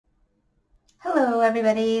Hello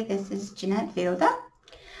everybody, this is Jeanette Vilda.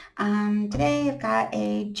 Today I've got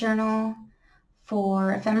a journal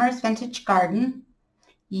for Ephemera's Vintage Garden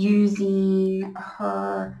using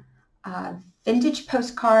her vintage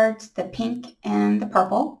postcards, the pink and the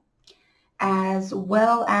purple, as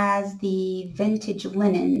well as the vintage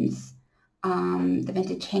linens, the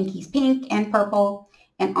vintage hankies pink and purple,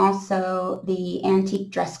 and also the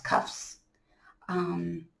antique dress cuffs.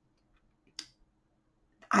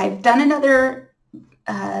 I've done another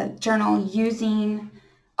journal using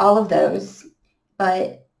all of those,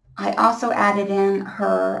 but I also added in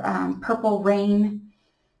her Purple Rain,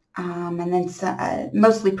 and then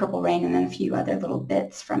mostly Purple Rain, and then a few other little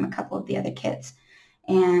bits from a couple of the other kits.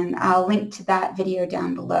 And I'll link to that video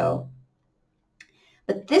down below.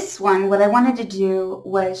 But this one, what I wanted to do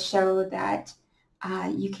was show that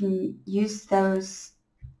you can use those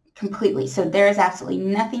completely. So there is absolutely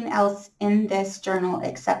nothing else in this journal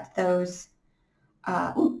except those,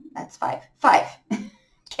 that's five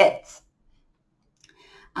kits.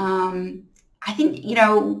 I think,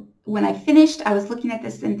 when I finished, I was looking at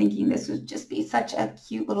this and thinking this would just be such a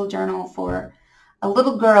cute little journal for a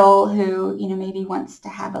little girl who, maybe wants to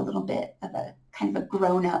have a little bit of a kind of a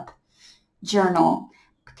grown-up journal,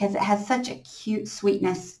 because it has such a cute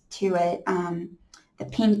sweetness to it. The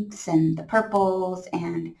pinks and the purples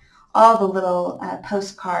and all the little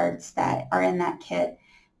postcards that are in that kit,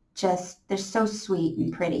 they're so sweet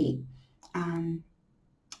and pretty.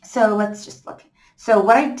 So let's just look. So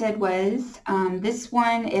what I did was, this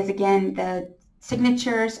one is, again, the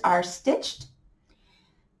signatures are stitched,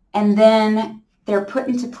 and then they're put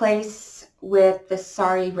into place with the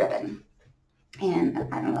sari ribbon. And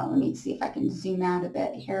I don't know, let me see if I can zoom out a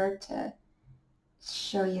bit here to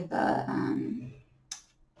show you the,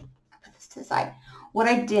 put this to the side. What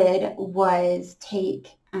I did was take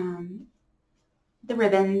the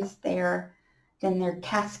ribbons there, then they're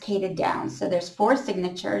cascaded down. So there's 4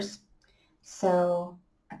 signatures. So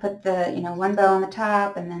I put the, one bow on the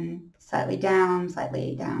top, and then slightly down,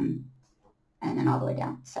 and then all the way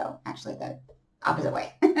down. So actually the opposite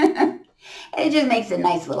way. It just makes a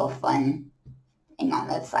nice little fun thing on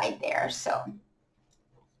the side there. So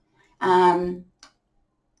I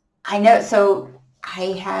know, so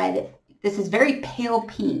this is very pale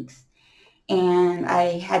pinks, and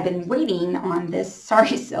I had been waiting on this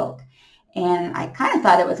sari silk, and I kind of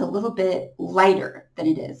thought it was a little bit lighter than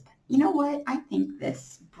it is. But you know what? I think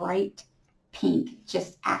this bright pink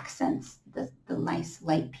just accents the nice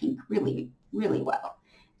light pink really, really well.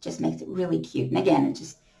 It just makes it really cute. And again, it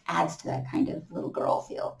just adds to that kind of little girl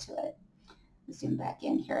feel to it. Zoom back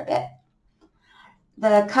in here a bit.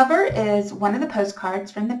 The cover is one of the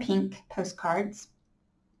postcards from the pink postcards.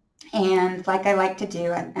 And like I like to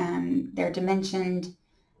do, they're dimensioned.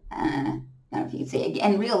 I don't know if you can see,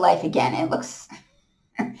 in real life, again, it looks,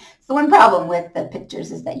 it's the one problem with the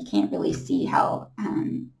pictures is that you can't really see how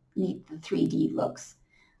neat the 3D looks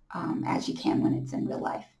as you can when it's in real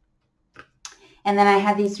life. And then I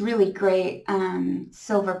have these really great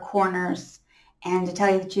silver corners. And to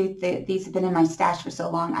tell you the truth, these have been in my stash for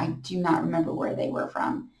so long, I do not remember where they were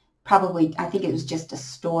from. Probably, I think it was just a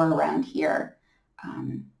store around here.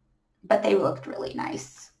 But they looked really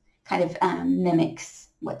nice. Kind of mimics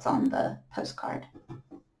what's on the postcard.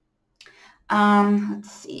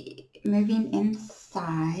 Let's see, moving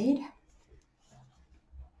inside.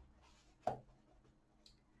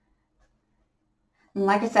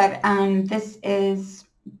 Like I said, this is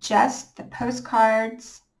just the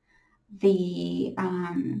postcards, the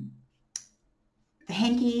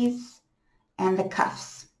hankies, and the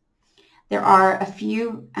cuffs. There are a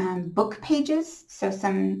few book pages, so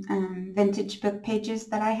some vintage book pages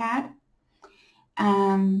that I had,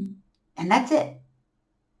 and that's it.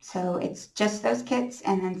 So it's just those kits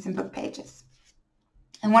and then some book pages.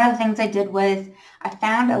 And one of the things I did was I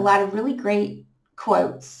found a lot of really great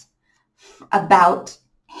quotes about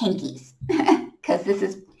hankies, because this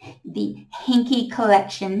is the hanky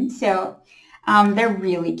collection. So they're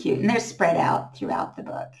really cute, and they're spread out throughout the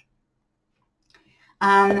book.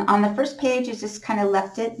 On the first page, I just kind of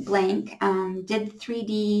left it blank, did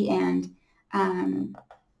 3D, and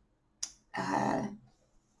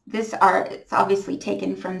this art, it's obviously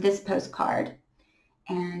taken from this postcard,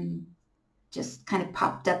 and just kind of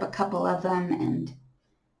popped up a couple of them, and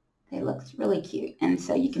they look really cute. And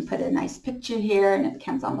so you can put a nice picture here, and it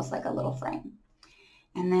becomes almost like a little frame.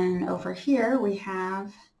 And then over here, we have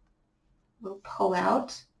a little pull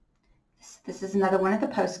out. This is another one of the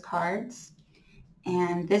postcards.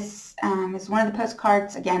 And this is one of the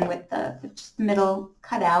postcards, again, with just the middle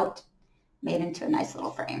cut out, made into a nice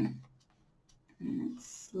little frame. And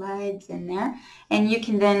let's slides in there. And you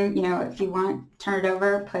can then, you know, if you want, turn it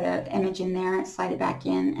over, put an image in there, slide it back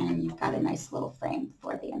in, and you've got a nice little frame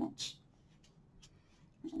for the image.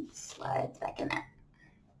 And slides back in there.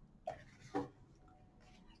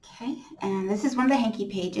 Okay, and this is one of the hanky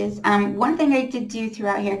pages. One thing I did do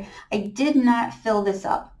throughout here, I did not fill this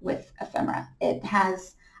up with ephemera. It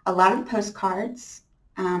has a lot of the postcards,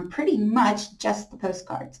 pretty much just the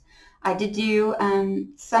postcards. I did do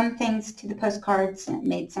some things to the postcards and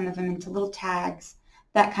made some of them into little tags,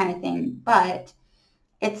 that kind of thing, but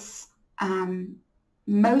it's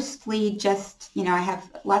mostly just, you know, I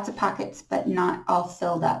have lots of pockets, but not all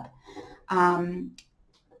filled up.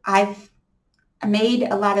 I've made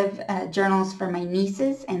a lot of journals for my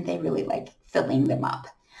nieces, and they really like filling them up.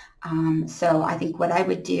 So I think what I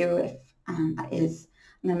would do if, is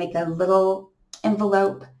I'm going to make a little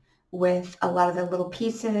envelope with a lot of the little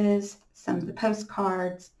pieces, some of the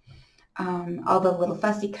postcards, all the little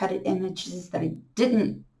fussy cutted images that I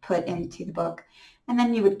didn't put into the book, and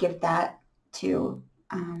then you would give that to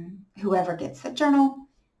whoever gets the journal,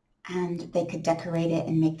 and they could decorate it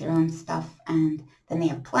and make their own stuff, and then they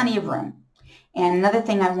have plenty of room. And another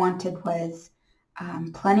thing I wanted was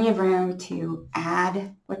plenty of room to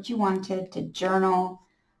add what you wanted, to journal,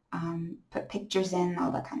 put pictures in,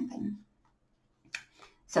 all that kind of thing.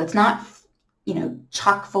 So it's not, you know,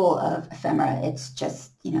 chock full of ephemera. It's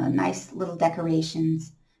just, you know, nice little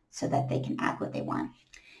decorations so that they can add what they want.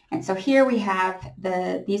 And so here we have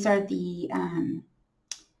these are the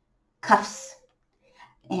cuffs.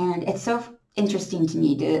 And it's so interesting to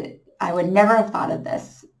me I would never have thought of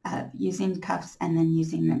this, using cuffs and then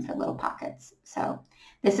using them for little pockets. So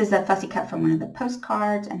this is a fussy cut from one of the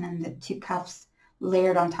postcards, and then the two cuffs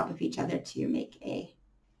layered on top of each other to make a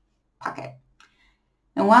pocket.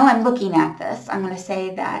 And while I'm looking at this, I'm going to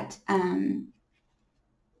say that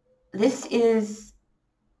this is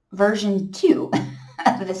version 2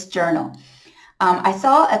 of this journal. I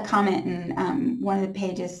saw a comment in one of the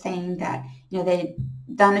pages saying that, you know, they'd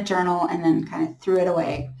done a journal and then kind of threw it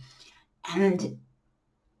away. And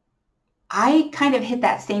I kind of hit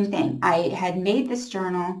that same thing. I had made this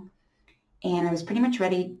journal and I was pretty much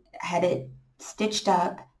ready, had it stitched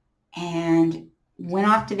up, and went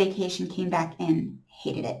off to vacation, came back and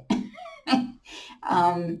hated it.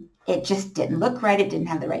 It just didn't look right. It didn't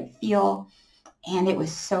have the right feel, and it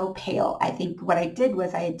was so pale. I think what I did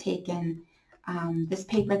was I had taken this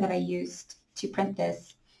paper that I used to print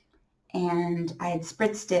this, and I had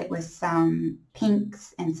spritzed it with some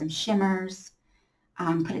pinks and some shimmers,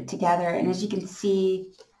 put it together, and as you can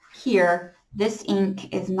see here, this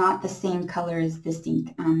ink is not the same color as this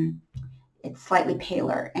ink. It's slightly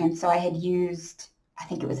paler, and so I had used, I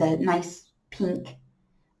think it was a nice pink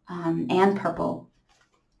and purple,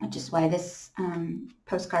 which is why this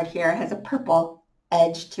postcard here has a purple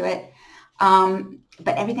edge to it.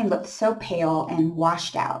 But everything looked so pale and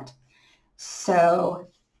washed out. So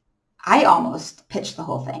I almost pitched the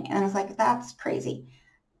whole thing, and I was like, that's crazy.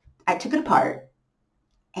 I took it apart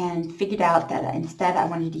and figured out that instead I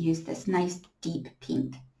wanted to use this nice deep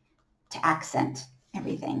pink to accent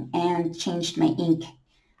everything, and changed my ink.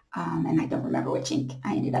 And I don't remember which ink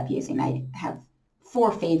I ended up using. I have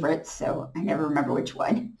 4 favorites, so I never remember which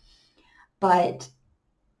one. But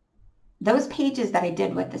those pages that I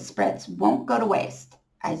did with the spritz won't go to waste.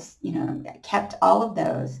 I kept all of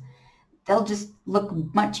those. They'll just look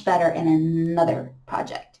much better in another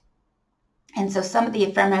project. And so some of the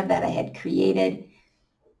ephemera that I had created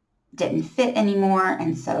didn't fit anymore,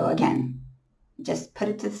 and so again, just put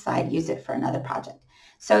it to the side, use it for another project.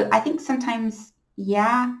 So I think sometimes,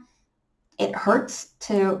 yeah, it hurts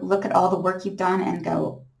to look at all the work you've done and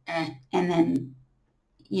go, and then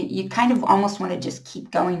you kind of almost want to just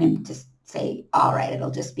keep going and just say, all right,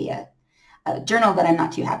 it'll just be a journal that I'm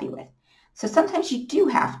not too happy with. So sometimes you do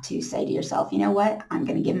have to say to yourself, you know what, I'm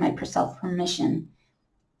going to give myself permission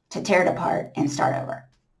to tear it apart and start over.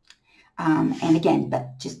 And again,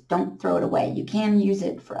 but just don't throw it away. You can use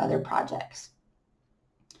it for other projects.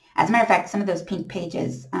 As a matter of fact, some of those pink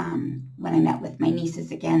pages, when I met with my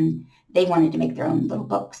nieces again, they wanted to make their own little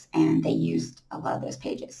books, and they used a lot of those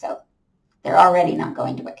pages. So they're already not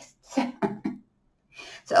going to waste.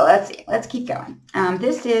 So let's see. Let's keep going.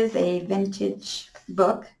 This is a vintage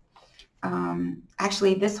book.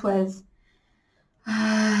 Actually, this was,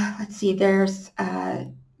 let's see, it's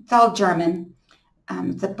all German.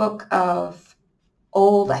 It's a book of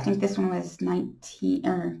old, I think this one was 19,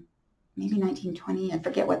 or maybe 1920. I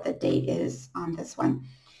forget what the date is on this one.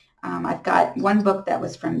 I've got one book that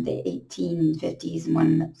was from the 1850s and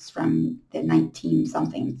one that's from the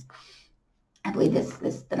 19-somethings. I believe this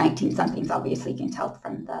the 19-somethings, obviously you can tell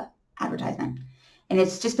from the advertisement. And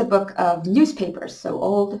it's just a book of newspapers, so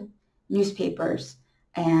old newspapers,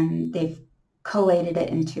 and they've collated it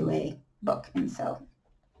into a book. And so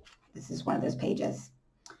this is one of those pages.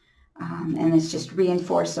 And it's just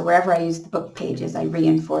reinforced. So wherever I used the book pages, I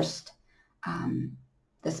reinforced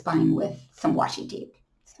the spine with some washi tape.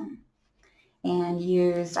 So, and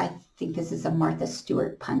used, I think this is a Martha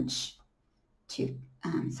Stewart punch to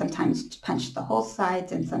sometimes punch the whole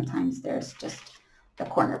sides, and sometimes there's just the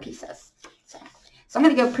corner pieces. So I'm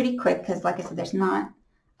going to go pretty quick because, like I said, there's not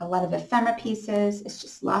a lot of ephemera pieces. It's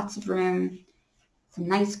just lots of room, some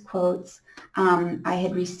nice quotes. I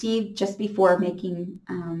had received just before making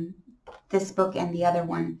this book and the other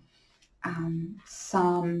one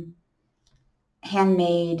some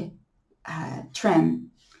handmade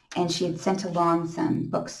trim, and she had sent along some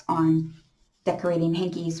books on decorating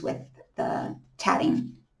hankies with the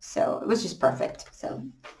tatting, so it was just perfect. So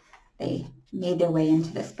they made their way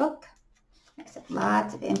into this book. Like I said,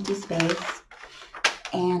 lots of empty space,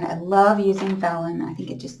 and I love using vellum. I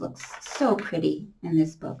think it just looks so pretty in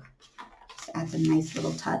this book. Just adds a nice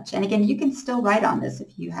little touch. And again, you can still write on this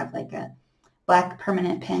if you have like a black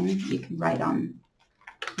permanent pen. You can write on,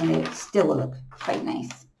 and it still look quite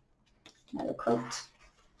nice. Another quote.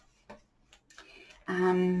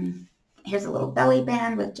 Here's a little belly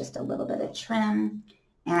band with just a little bit of trim,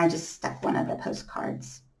 and I just stuck one of the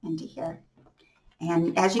postcards into here.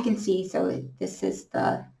 And as you can see, so this is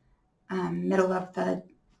the middle of the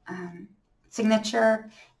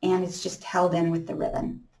signature, and it's just held in with the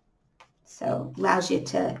ribbon. So allows you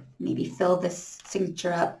to maybe fill this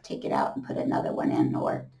signature up, take it out and put another one in,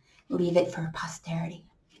 or leave it for posterity.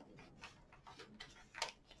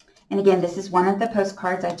 And again, this is one of the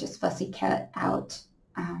postcards I just fussy cut out.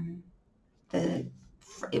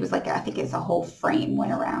 It was like, I think it's a whole frame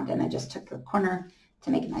went around, and I just took the corner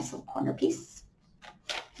to make a nice little corner piece.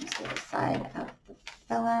 Here's the other side of the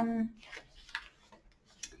vellum.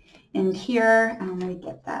 And here, let me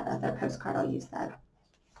get that other postcard, I'll use that.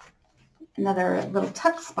 Another little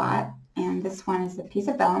tuck spot, and this one is a piece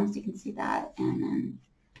of vellum, so you can see that, and then,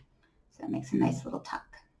 so it makes a nice little tuck.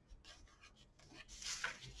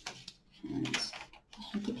 And a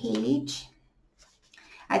hanky page.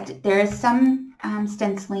 There is some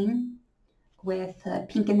stenciling with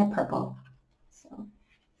pink and the purple, so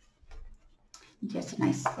just a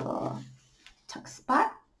nice little tuck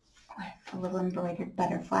spot with a little embroidered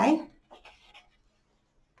butterfly.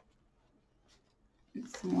 And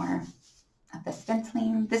some more of the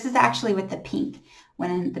stenciling. This is actually with the pink.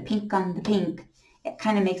 When the pink on the pink, it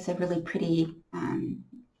kind of makes a really pretty, kind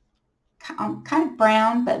of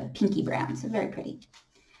brown, but pinky brown, so very pretty.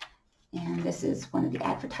 And this is one of the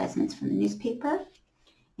advertisements from the newspaper.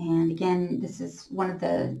 And again, this is one of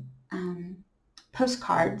the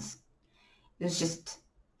postcards. It was just,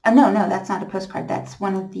 no, that's not a postcard. That's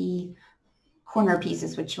one of the corner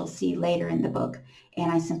pieces, which you'll see later in the book.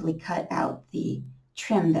 And I simply cut out the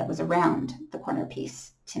trim that was around the corner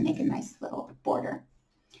piece to make a nice little border.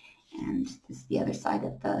 And this is the other side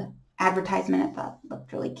of the advertisement. I thought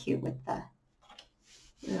looked really cute with the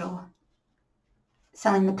little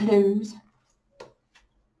selling the clothes.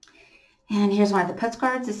 And here's one of the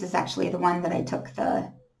postcards. This is actually the one that I took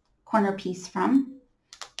the corner piece from.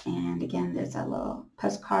 And again, there's a little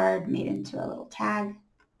postcard made into a little tag.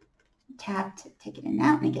 Tap to take it in and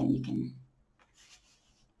out. And again, you can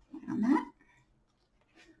write on that.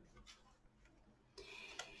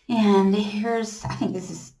 And here's, I think this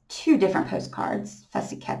is two different postcards.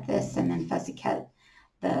 Fussy cut this, and then fussy cut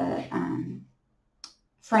the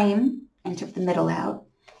frame and took the middle out.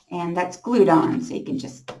 And that's glued on, so you can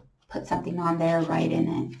just put something on there, write in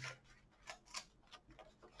it.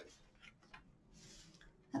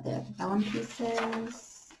 Other vellum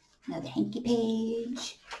pieces, another hanky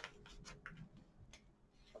page.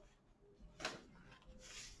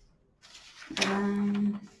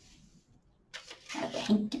 Another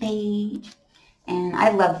hanky page. And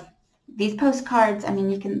I love these postcards. I mean,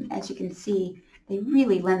 you can, as you can see, they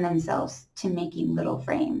really lend themselves to making little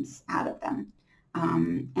frames out of them.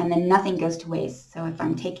 And then nothing goes to waste. So if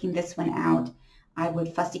I'm taking this one out, I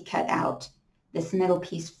would fussy cut out this middle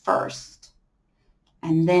piece first,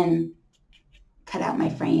 and then cut out my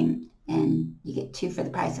frame, and you get 2 for the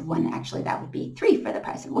price of 1. Actually, that would be 3 for the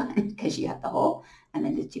price of 1 because you have the whole and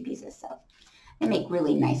then the 2 pieces. So they make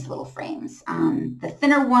really nice little frames. The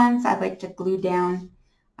thinner ones I like to glue down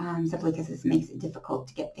simply because this makes it difficult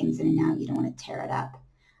to get things in and out. You don't want to tear it up.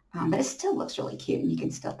 But it still looks really cute, and you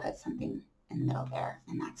can still put something in the middle there.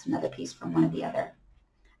 And that's another piece from one of the other.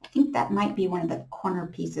 I think that might be one of the corner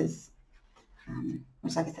pieces,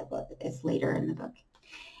 which, like I said, well, is later in the book.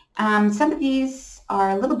 Some of these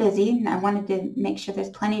are a little busy, and I wanted to make sure there's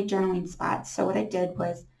plenty of journaling spots. So what I did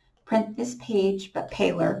was print this page, but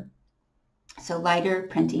paler, so lighter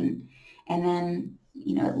printing, and then,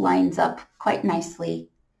 you know, it lines up quite nicely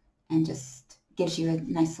and just gives you a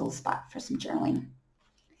nice little spot for some journaling.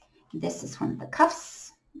 This is one of the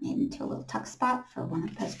cuffs made into a little tuck spot for one of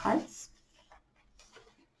the postcards.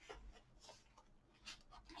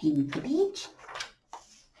 Pink page.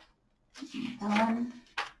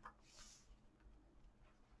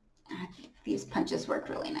 These punches work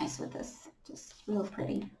really nice with this, just real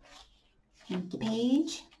pretty. Pink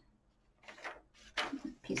page.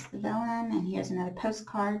 Piece of the vellum, and here's another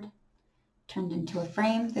postcard turned into a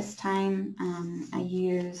frame. This time I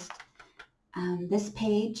used this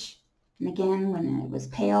page, and again when it was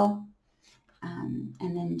pale, and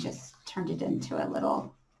then just turned it into a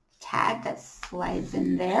little tag that slides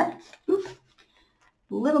in there. Oop.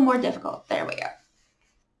 A little more difficult. There we go.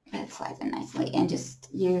 But it slides in nicely, and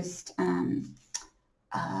just used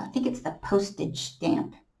I think it's the postage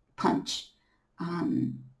stamp punch,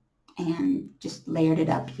 and just layered it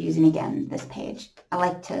up using, again, this page. I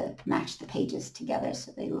like to match the pages together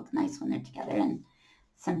so they look nice when they're together, and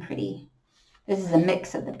some pretty, this is a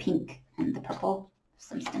mix of the pink and the purple,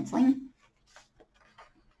 some stenciling.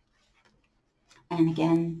 And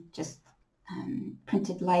again, just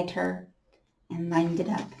printed lighter and lined it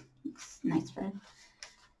up. Looks nice for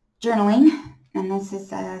journaling. And this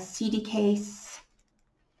is a CD case,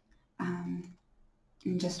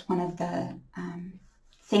 and just one of the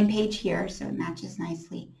same page here, so it matches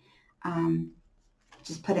nicely.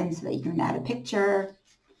 Just put in so that you can add a picture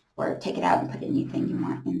or take it out and put anything you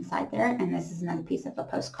want inside there. And this is another piece of a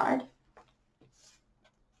postcard.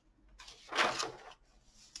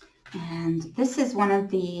 And this is one of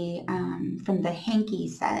the, from the hanky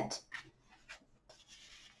set.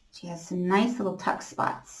 She has some nice little tuck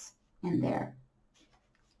spots in there.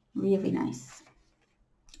 Really nice.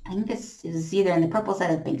 I think this is either in the purple set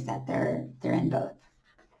or the pink set. They're in both.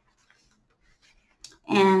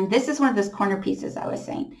 And this is one of those corner pieces I was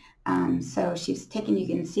saying. So she's taken, you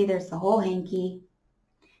can see there's the whole hanky,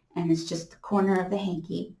 and it's just the corner of the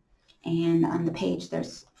hanky. And on the page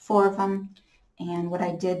there's 4 of them. And what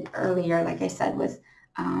I did earlier, like I said, was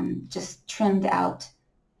just trimmed out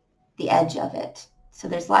the edge of it. So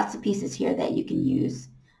there's lots of pieces here that you can use.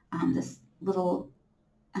 This little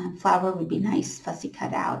flower would be nice, fussy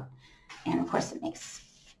cut out. And of course it makes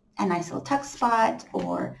a nice little tuck spot,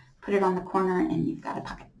 or put it on the corner and you've got a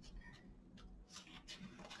pocket.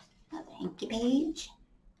 Another hanky page.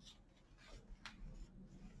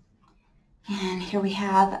 And here we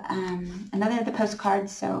have another of the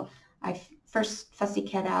postcards. So I first fussy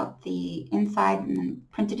cut out the inside and then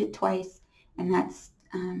printed it twice, and that's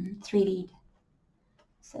 3D'd.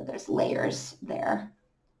 So there's layers there.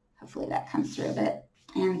 Hopefully that comes through a bit.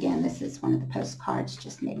 And again, this is one of the postcards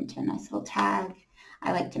just made into a nice little tag.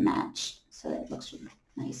 I like to match so that it looks really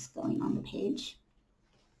nice going on the page.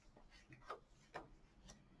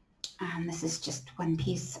 This is just one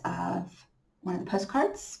piece of one of the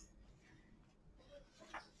postcards.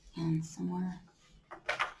 And some more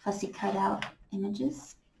fussy cut out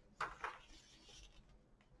images.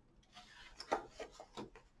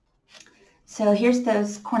 So here's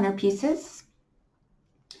those corner pieces.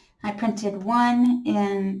 I printed one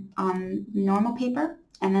on normal paper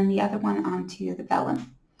and then the other one onto the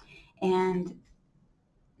vellum. And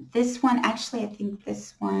this one, actually, I think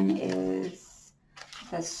this one is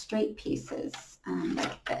the straight pieces,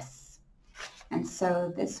 like this. And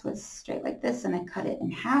so this was straight like this, and I cut it in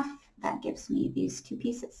half. That gives me these 2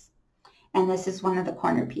 pieces. And this is one of the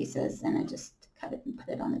corner pieces, and I just cut it and put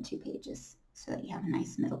it on the 2 pages so that you have a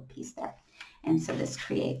nice middle piece there. And so this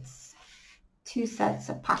creates 2 sets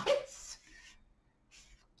of pockets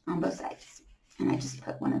on both sides. And I just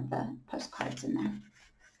put one of the postcards in there.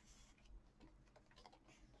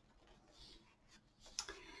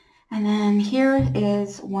 And then here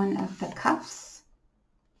is one of the cuffs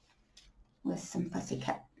with some fussy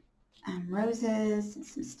cut roses and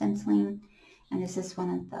some stenciling. And this is one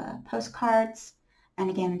of the postcards. And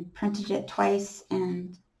again, printed it twice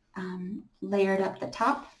and layered up the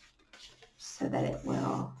top so that it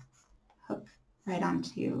will hook right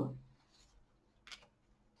onto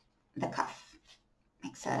the cuff.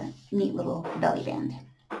 Makes a neat little belly band.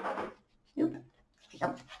 Oop, there we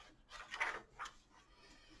go.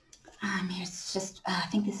 Here's just, I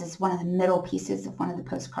think this is one of the middle pieces of one of the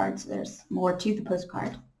postcards. There's more to the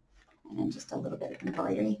postcard. And then just a little bit of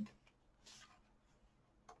embroidery.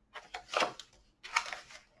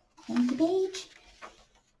 And the page.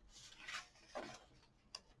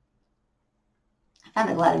 I found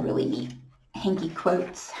a lot of really neat hanky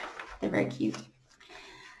quotes They're very cute.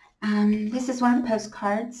 This is one of the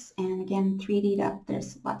postcards, and again, 3D'd up.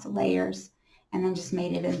 There's lots of layers, and then just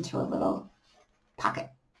made it into a little pocket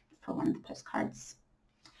for one of the postcards.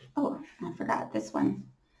 Oh, I forgot this one.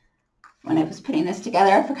 When I was putting this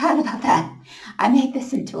together, I forgot about that. I made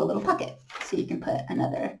this into a little pocket, so you can put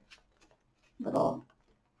another little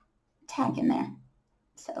tag in there.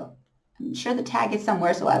 So I'm sure the tag is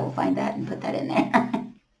somewhere, so I will find that and put that in there.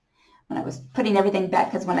 When I was putting everything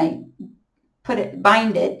back, because when I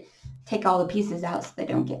bind it, take all the pieces out so they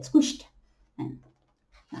don't get squished. And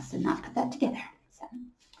I must have not put that together. So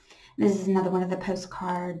this is another one of the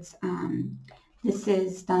postcards. This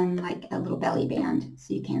is done like a little belly band,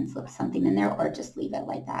 so you can slip something in there or just leave it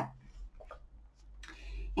like that.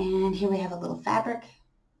 And here we have a little fabric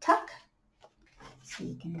tuck, so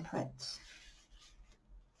you can put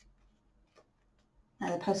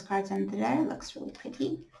the postcards under there. It looks really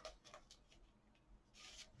pretty.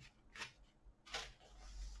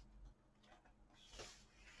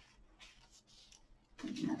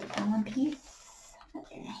 Another vellum piece.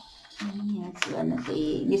 Let's do one of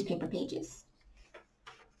the newspaper pages.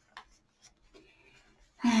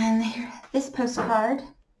 And here, this postcard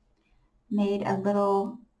made a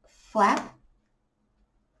little flap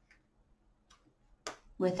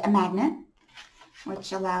with a magnet,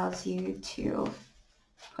 which allows you to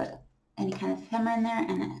put any kind of ephemera in there,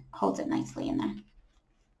 and it holds it nicely in there.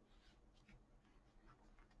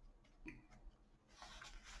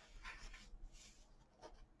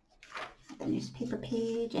 The newspaper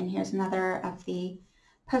page, and here's another of the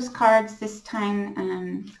postcards. This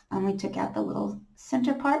time only took out the little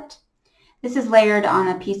center part. This is layered on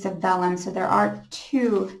a piece of vellum, so there are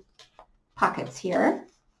 2 pockets here.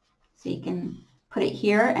 So you can put it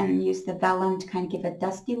here and use the vellum to kind of give a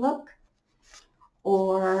dusty look,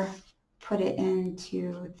 or put it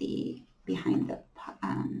into the behind the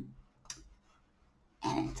and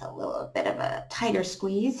it's a little bit of a tighter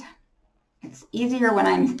squeeze. It's easier when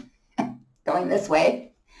I'm going this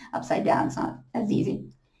way. Upside down, it's not as easy.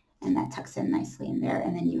 And that tucks in nicely in there.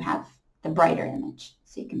 And then you have the brighter image,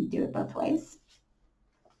 so you can do it both ways.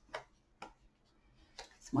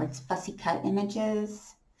 Some more fussy cut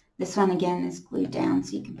images. This one again is glued down,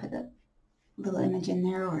 so you can put a little image in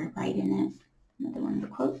there or write in it. Another one of the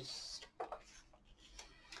quotes.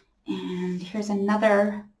 And here's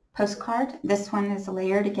another postcard. This one is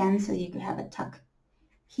layered again, so you could have a tuck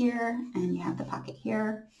here and you have the pocket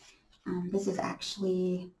here. This is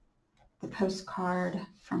actually the postcard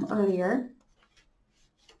from earlier.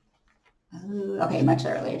 Okay, much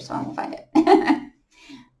earlier, so I won't find it.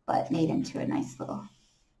 But made into a nice little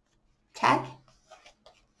tag.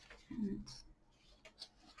 And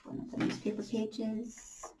one of the newspaper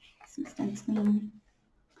pages, some stenciling.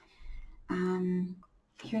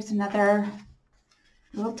 Here's another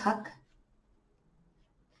little tuck.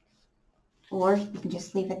 Or you can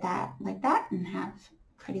just leave it like that and have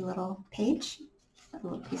a pretty little page, a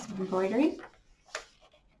little piece of embroidery.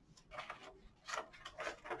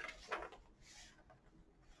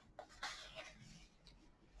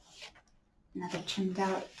 Another trimmed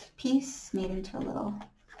out piece made into a little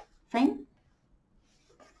frame.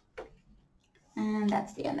 And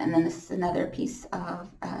that's the end. And then this is another piece of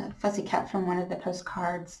fuzzy cut from one of the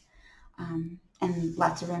postcards, and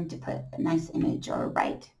lots of room to put a nice image or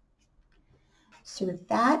write. So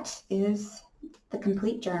that is the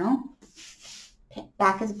complete journal.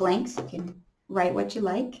 Back is blank, so you can write what you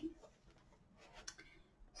like.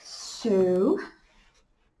 So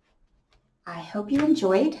I hope you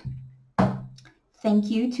enjoyed.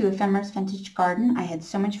 Thank you to Ephemera's Vintage Garden. I had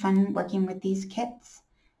so much fun working with these kits,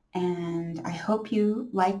 and I hope you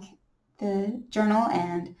like the journal,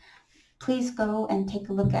 and please go and take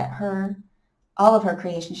a look at all of her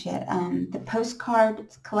creations. The postcard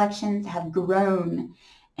collections have grown,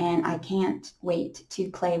 and I can't wait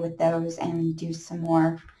to play with those and do some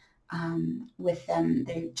more with them.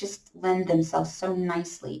 They just lend themselves so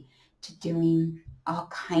nicely to doing all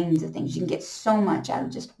kinds of things. You can get so much out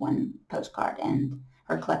of just one postcard, and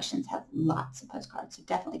her collections have lots of postcards, so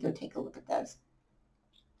definitely go take a look at those.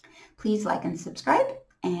 Please like and subscribe,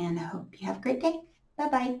 and I hope you have a great day.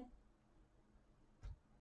 Bye-bye.